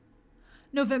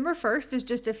November 1st is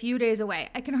just a few days away.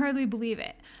 I can hardly believe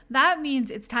it. That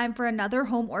means it's time for another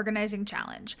home organizing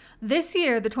challenge. This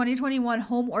year, the 2021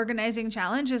 Home Organizing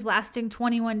Challenge is lasting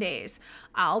 21 days.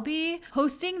 I'll be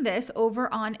hosting this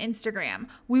over on Instagram.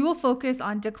 We will focus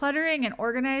on decluttering and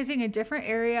organizing a different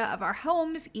area of our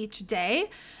homes each day,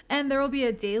 and there will be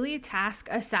a daily task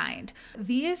assigned.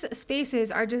 These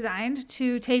spaces are designed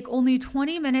to take only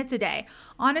 20 minutes a day.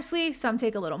 Honestly, some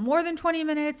take a little more than 20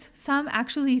 minutes, some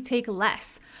actually take less.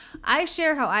 I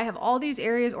share how I have all these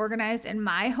areas organized in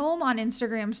my home on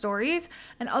Instagram stories,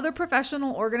 and other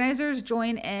professional organizers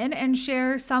join in and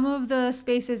share some of the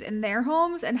spaces in their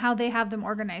homes and how they have them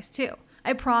organized too.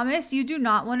 I promise you do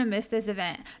not want to miss this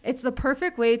event. It's the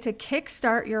perfect way to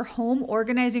kickstart your home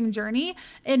organizing journey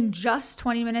in just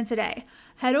 20 minutes a day.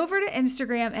 Head over to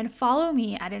Instagram and follow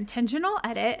me at Intentional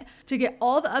Edit to get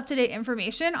all the up-to-date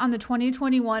information on the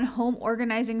 2021 Home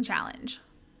Organizing Challenge.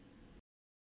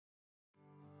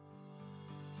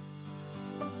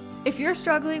 If you're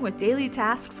struggling with daily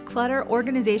tasks, clutter,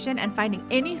 organization, and finding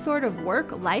any sort of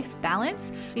work-life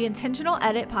balance, the Intentional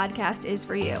Edit podcast is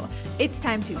for you. It's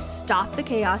time to stop the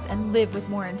chaos and live with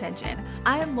more intention.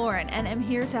 I am Lauren, and I'm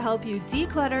here to help you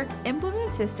declutter,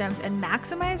 implement systems, and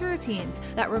maximize routines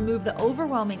that remove the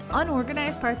overwhelming,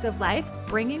 unorganized parts of life,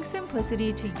 bringing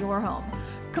simplicity to your home.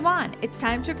 Come on, it's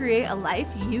time to create a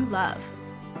life you love.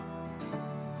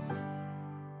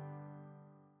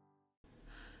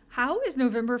 How is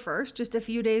November 1st just a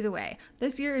few days away?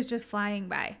 This year is just flying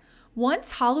by.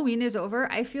 Once Halloween is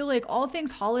over, I feel like all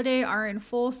things holiday are in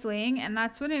full swing, and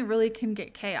that's when it really can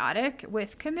get chaotic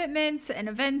with commitments and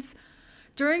events.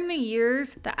 During the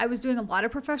years that I was doing a lot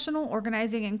of professional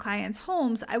organizing in clients'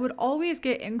 homes, I would always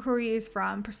get inquiries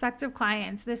from prospective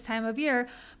clients this time of year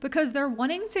because they're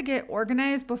wanting to get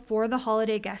organized before the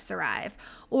holiday guests arrive,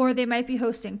 or they might be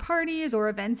hosting parties or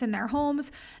events in their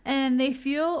homes and they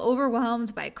feel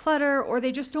overwhelmed by clutter, or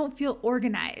they just don't feel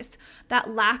organized.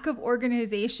 That lack of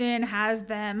organization has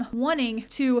them wanting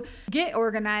to get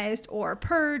organized or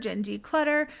purge and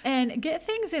declutter and get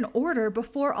things in order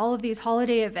before all of these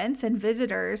holiday events and visitors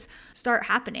start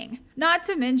happening. Not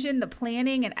to mention the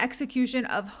planning and execution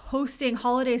of hosting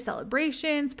holiday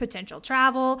celebrations, potential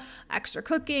travel, extra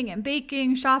cooking and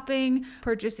baking, shopping,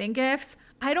 purchasing gifts.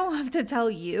 I don't have to tell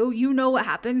you, you know what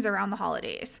happens around the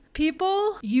holidays.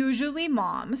 People, usually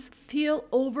moms, feel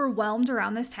overwhelmed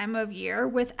around this time of year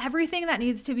with everything that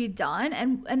needs to be done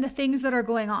and the things that are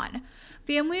going on.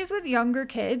 Families with younger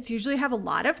kids usually have a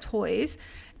lot of toys.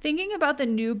 Thinking about the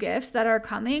new gifts that are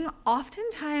coming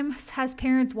oftentimes has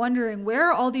parents wondering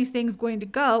where are all these things going to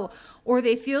go, or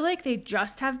they feel like they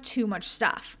just have too much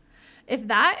stuff. If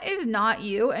that is not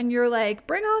you and you're like,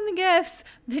 bring on the gifts,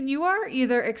 then you are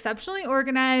either exceptionally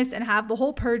organized and have the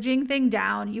whole purging thing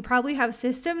down. You probably have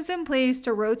systems in place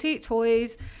to rotate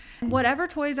toys. Whatever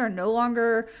toys are no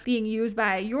longer being used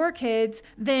by your kids,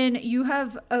 then you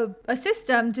have a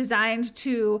system designed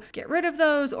to get rid of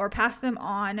those or pass them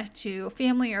on to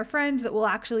family or friends that will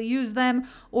actually use them,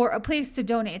 or a place to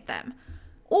donate them.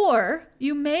 Or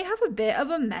you may have a bit of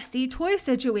a messy toy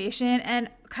situation and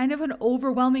kind of an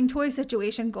overwhelming toy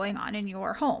situation going on in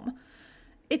your home.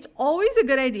 It's always a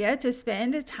good idea to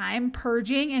spend time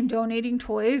purging and donating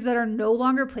toys that are no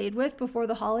longer played with before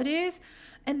the holidays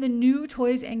and the new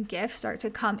toys and gifts start to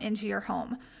come into your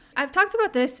home. I've talked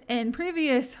about this in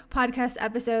previous podcast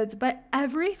episodes, but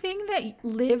everything that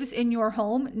lives in your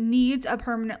home needs a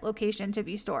permanent location to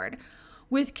be stored.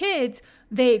 With kids,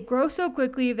 they grow so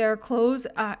quickly, their clothes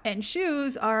and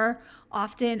shoes are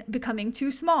often becoming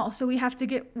too small, so we have to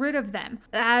get rid of them.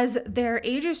 As their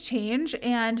ages change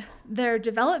and their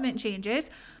development changes,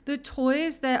 the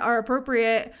toys that are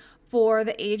appropriate for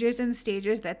the ages and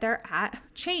stages that they're at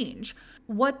change.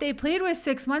 What they played with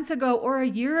 6 months ago or a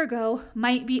year ago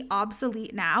might be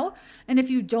obsolete now. And if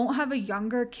you don't have a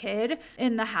younger kid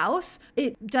in the house,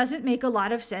 it doesn't make a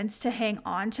lot of sense to hang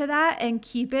on to that and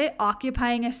keep it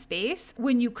occupying a space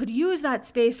when you could use that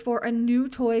space for a new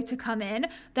toy to come in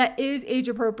that is age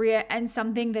appropriate and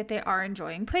something that they are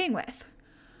enjoying playing with.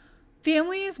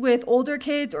 Families with older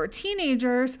kids or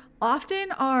teenagers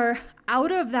often are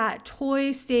out of that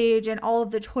toy stage and all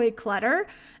of the toy clutter,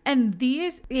 and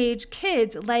these age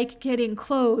kids like getting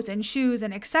clothes and shoes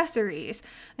and accessories,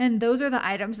 and those are the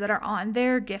items that are on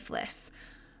their gift lists.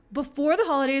 Before the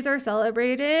holidays are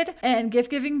celebrated and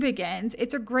gift giving begins,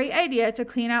 it's a great idea to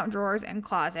clean out drawers and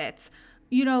closets.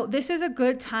 You know, this is a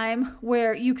good time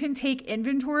where you can take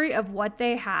inventory of what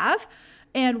they have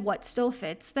and what still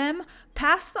fits them.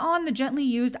 Pass on the gently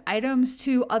used items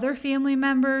to other family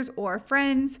members or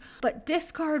friends, but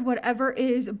discard whatever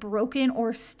is broken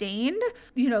or stained.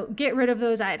 Get rid of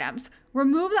those items.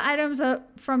 Remove the items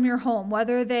from your home,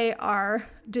 whether they are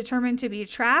determined to be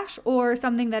trash or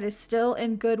something that is still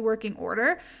in good working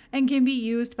order and can be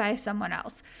used by someone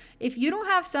else. If you don't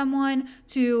have someone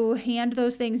to hand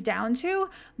those things down to,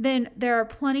 then there are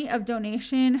plenty of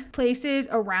donation places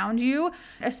around you,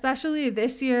 especially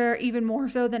this year, even more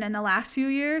so than in the last few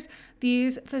years.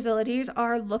 These facilities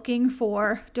are looking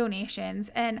for donations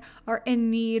and are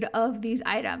in need of these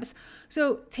items.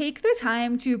 So take the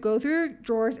time to go through your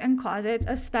drawers and closets,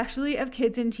 especially of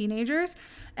kids and teenagers,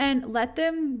 and let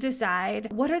them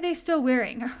decide what are they still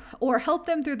wearing, or help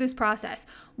them through this process.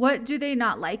 What do they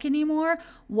not like anymore?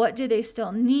 What do they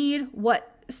still need?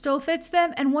 What still fits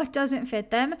them and what doesn't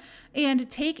fit them? And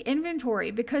take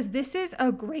inventory, because this is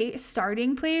a great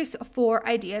starting place for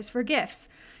ideas for gifts.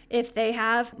 If they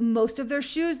have most of their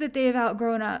shoes that they've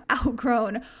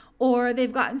outgrown, or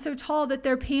they've gotten so tall that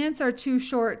their pants are too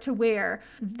short to wear,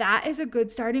 that is a good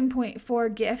starting point for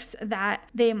gifts that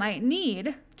they might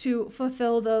need to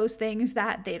fulfill those things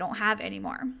that they don't have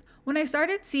anymore. When I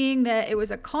started seeing that it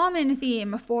was a common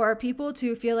theme for people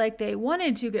to feel like they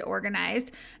wanted to get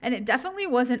organized, and it definitely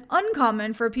wasn't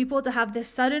uncommon for people to have this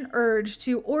sudden urge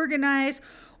to organize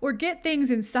or get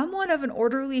things in somewhat of an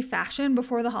orderly fashion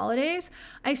before the holidays,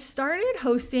 I started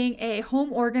hosting a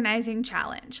home organizing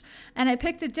challenge. And I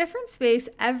picked a different space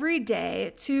every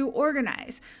day to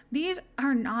organize. These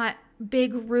are not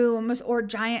big rooms or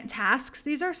giant tasks.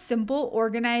 These are simple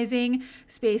organizing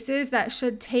spaces that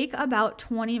should take about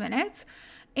 20 minutes.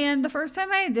 And the first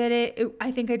time I did it, I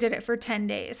think I did it for 10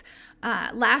 days.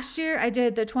 Last year, I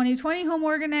did the 2020 home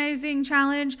organizing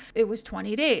challenge. It was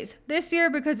 20 days. This year,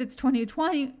 because it's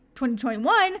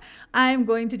 2021, I'm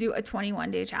going to do a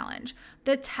 21-day challenge.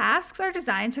 The tasks are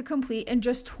designed to complete in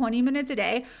just 20 minutes a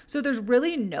day, so there's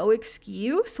really no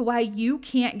excuse why you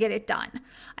can't get it done.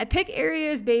 I pick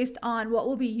areas based on what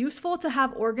will be useful to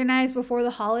have organized before the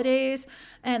holidays,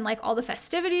 and like all the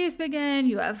festivities begin,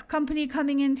 you have company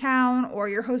coming in town, or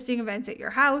you're hosting events at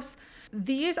your house.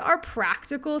 These are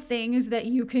practical things that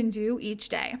you can do each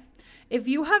day. If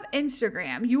you have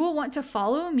Instagram, you will want to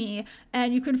follow me,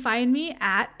 and you can find me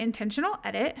at Intentional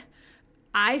Edit.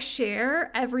 I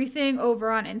share everything over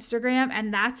on Instagram,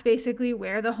 and that's basically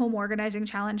where the home organizing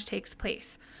challenge takes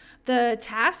place. The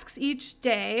tasks each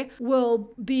day will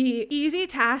be easy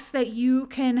tasks that you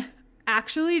can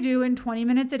actually do in 20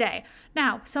 minutes a day.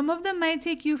 Now, some of them might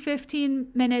take you 15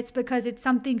 minutes because it's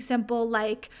something simple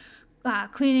like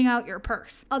cleaning out your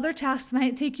purse. Other tasks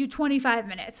might take you 25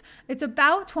 minutes. It's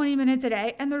about 20 minutes a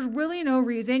day, and there's really no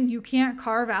reason you can't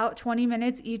carve out 20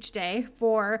 minutes each day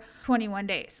for 21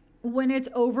 days. When it's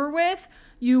over with,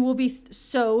 you will be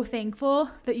so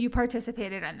thankful that you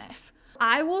participated in this.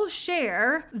 I will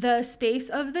share the space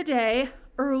of the day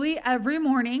early every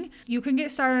morning. You can get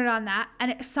started on that.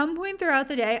 And at some point throughout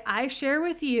the day, I share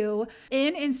with you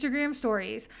in Instagram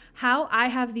stories how I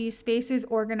have these spaces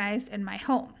organized in my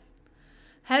home.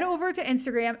 Head over to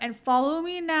Instagram and follow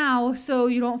me now so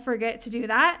you don't forget to do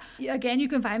that. Again, you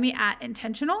can find me at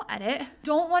Intentional Edit.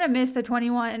 Don't want to miss the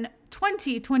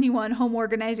 2021 Home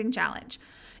Organizing Challenge.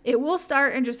 It will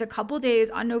start in just a couple days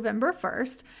on November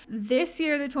 1st. This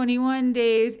year, the 21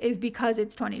 days is because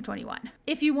it's 2021.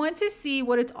 If you want to see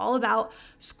what it's all about,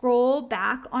 scroll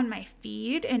back on my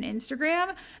feed in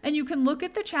Instagram and you can look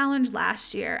at the challenge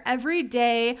last year. Every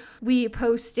day we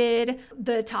posted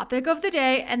the topic of the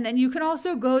day, and then you can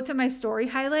also go to my story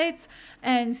highlights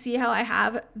and see how I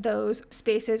have those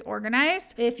spaces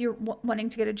organized if you're wanting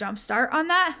to get a jump start on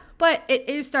that. But it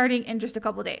is starting in just a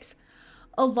couple days.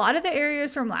 A lot of the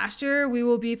areas from last year we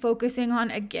will be focusing on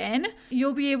again.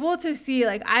 You'll be able to see,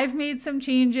 like, I've made some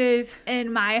changes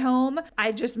in my home.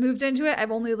 I just moved into it. I've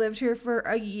only lived here for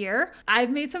a year.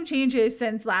 I've made some changes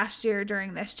since last year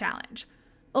during this challenge.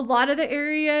 A lot of the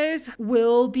areas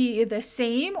will be the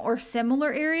same or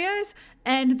similar areas.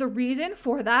 And the reason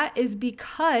for that is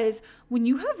because when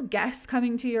you have guests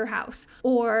coming to your house,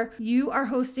 or you are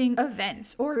hosting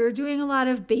events, or you're doing a lot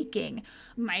of baking,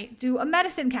 might do a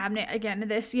medicine cabinet again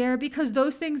this year because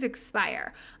those things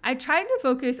expire. I tried to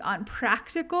focus on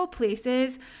practical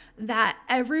places that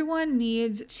everyone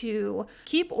needs to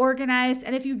keep organized.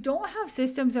 And if you don't have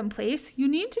systems in place, you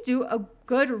need to do a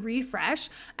good refresh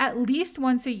at least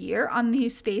once a year on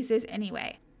these spaces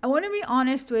anyway. I want to be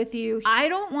honest with you. I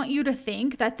don't want you to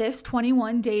think that this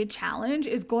 21-day challenge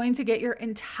is going to get your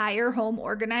entire home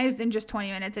organized in just 20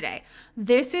 minutes a day.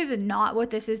 This is not what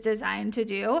this is designed to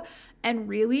do. And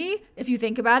really, if you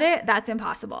think about it, that's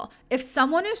impossible. If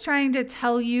someone is trying to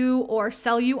tell you or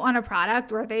sell you on a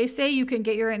product where they say you can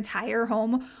get your entire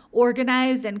home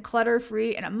organized and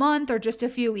clutter-free in a month or just a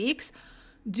few weeks,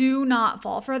 Do not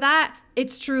fall for that.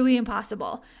 It's truly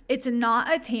impossible. It's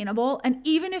not attainable. And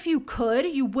even if you could,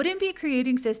 you wouldn't be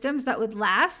creating systems that would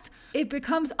last. It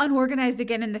becomes unorganized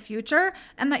again in the future.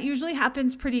 And that usually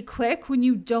happens pretty quick when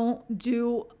you don't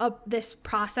do this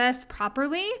process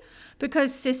properly,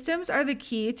 because systems are the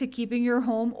key to keeping your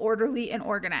home orderly and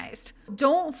organized.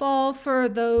 Don't fall for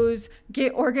those get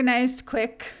organized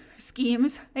quick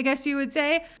schemes, I guess you would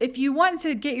say. If you want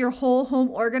to get your whole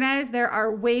home organized, there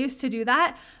are ways to do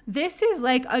that. This is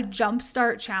like a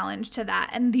jumpstart challenge to that.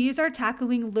 And these are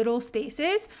tackling little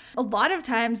spaces. A lot of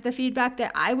times the feedback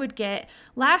that I would get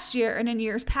last year and in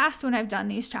years past when I've done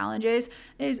these challenges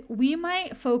is we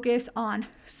might focus on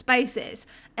spices,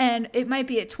 and it might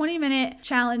be a 20-minute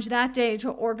challenge that day to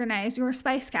organize your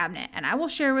spice cabinet. And I will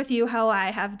share with you how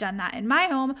I have done that in my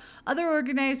home. Other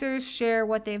organizers share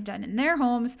what they've done in their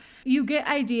homes. You get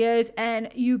ideas and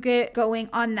you get going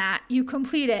on that. You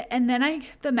complete it. And then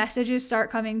the messages start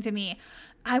coming to me.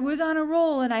 I was on a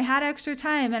roll and I had extra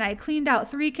time and I cleaned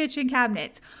out 3 kitchen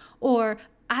cabinets. Or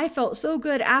I felt so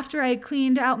good after I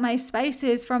cleaned out my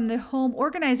spices from the home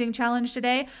organizing challenge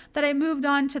today that I moved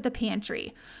on to the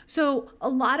pantry. So a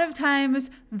lot of times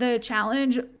the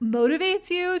challenge motivates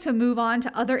you to move on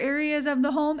to other areas of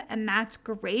the home, and that's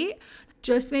great.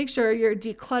 Just make sure you're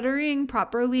decluttering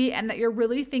properly and that you're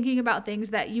really thinking about things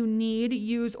that you need,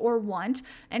 use, or want,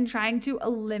 and trying to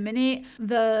eliminate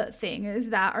the things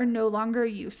that are no longer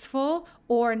useful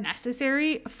or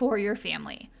necessary for your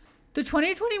family. The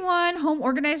 2021 Home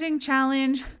Organizing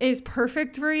Challenge is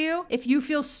perfect for you if you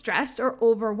feel stressed or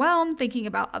overwhelmed thinking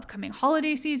about upcoming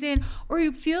holiday season, or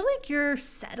you feel like you're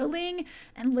settling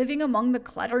and living among the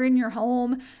clutter in your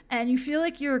home and you feel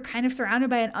like you're kind of surrounded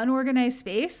by an unorganized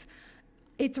space.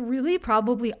 It's really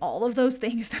probably all of those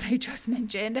things that I just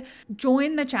mentioned.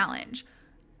 Join the challenge.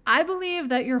 I believe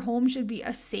that your home should be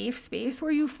a safe space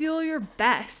where you feel your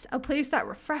best, a place that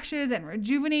refreshes and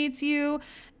rejuvenates you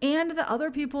and the other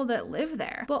people that live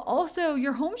there. But also,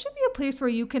 your home should be a place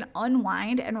where you can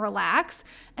unwind and relax.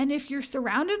 And if you're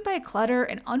surrounded by clutter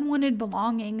and unwanted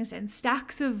belongings and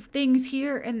stacks of things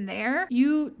here and there,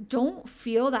 you don't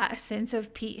feel that sense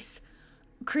of peace.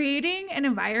 Creating an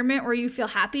environment where you feel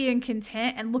happy and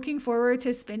content and looking forward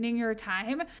to spending your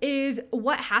time is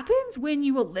what happens when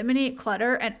you eliminate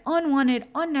clutter and unwanted,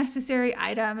 unnecessary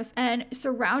items and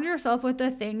surround yourself with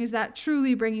the things that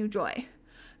truly bring you joy.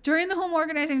 During the Home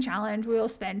Organizing Challenge, we will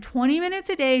spend 20 minutes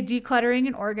a day decluttering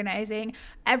and organizing.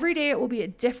 Every day it will be a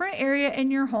different area in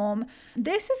your home.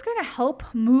 This is going to help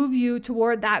move you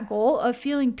toward that goal of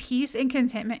feeling peace and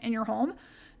contentment in your home.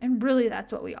 And really,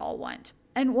 that's what we all want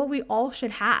and what we all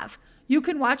should have. You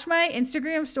can watch my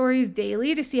Instagram stories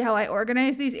daily to see how I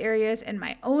organize these areas in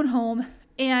my own home.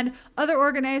 And other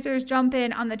organizers jump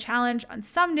in on the challenge on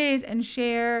some days and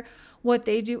share what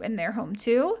they do in their home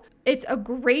too. It's a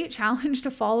great challenge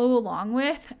to follow along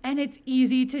with, and it's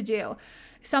easy to do.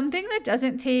 Something that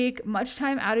doesn't take much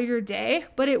time out of your day,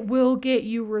 but it will get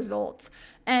you results.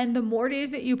 And the more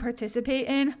days that you participate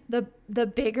in, the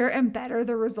bigger and better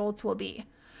the results will be.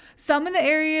 Some of the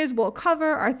areas we'll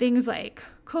cover are things like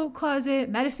coat closet,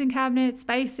 medicine cabinet,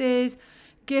 spices,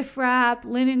 gift wrap,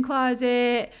 linen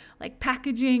closet, like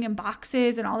packaging and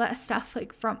boxes and all that stuff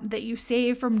like that you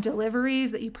save from deliveries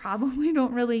that you probably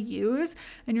don't really use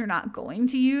and you're not going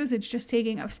to use. It's just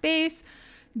taking up space.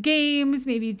 Games,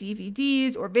 maybe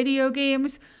DVDs or video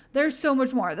games. There's so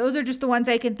much more. Those are just the ones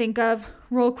I can think of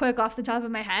real quick off the top of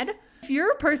my head. If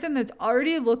you're a person that's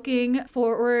already looking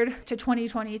forward to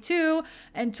 2022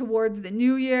 and towards the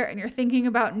new year and you're thinking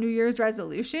about New Year's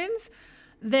resolutions,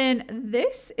 then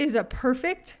this is a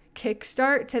perfect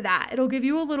kickstart to that. It'll give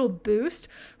you a little boost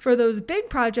for those big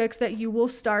projects that you will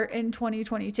start in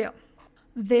 2022.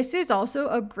 This is also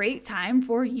a great time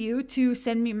for you to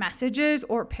send me messages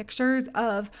or pictures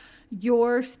of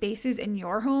your spaces in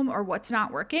your home or what's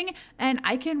not working, and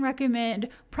I can recommend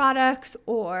products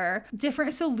or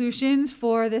different solutions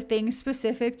for the things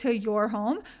specific to your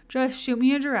home. Just shoot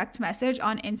me a direct message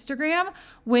on Instagram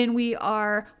when we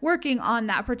are working on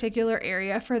that particular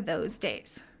area for those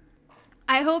days.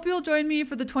 I hope you'll join me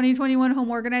for the 2021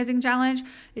 Home Organizing Challenge.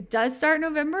 It does start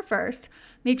November 1st.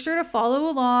 Make sure to follow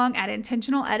along at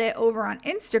Intentional Edit over on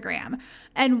Instagram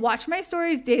and watch my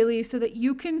stories daily so that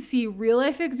you can see real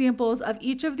life examples of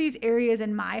each of these areas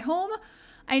in my home.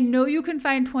 I know you can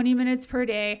find 20 minutes per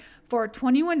day for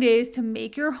 21 days to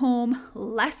make your home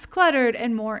less cluttered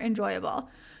and more enjoyable.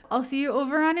 I'll see you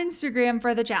over on Instagram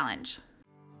for the challenge.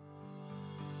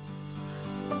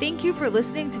 Thank you for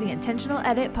listening to the Intentional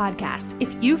Edit podcast.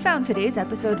 If you found today's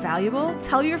episode valuable,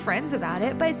 tell your friends about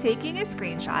it by taking a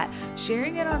screenshot,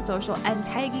 sharing it on social, and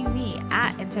tagging me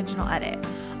at Intentional Edit.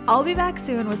 I'll be back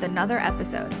soon with another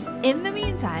episode. In the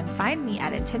meantime, find me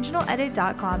at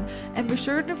intentionaledit.com and be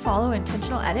sure to follow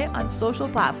Intentional Edit on social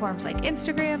platforms like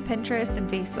Instagram, Pinterest, and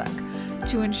Facebook.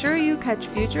 To ensure you catch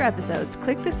future episodes,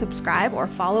 click the subscribe or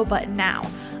follow button now.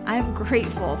 I'm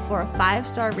grateful for a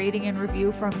 5-star rating and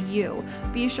review from you.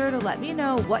 Be sure to let me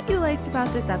know what you liked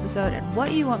about this episode and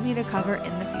what you want me to cover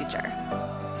in the future.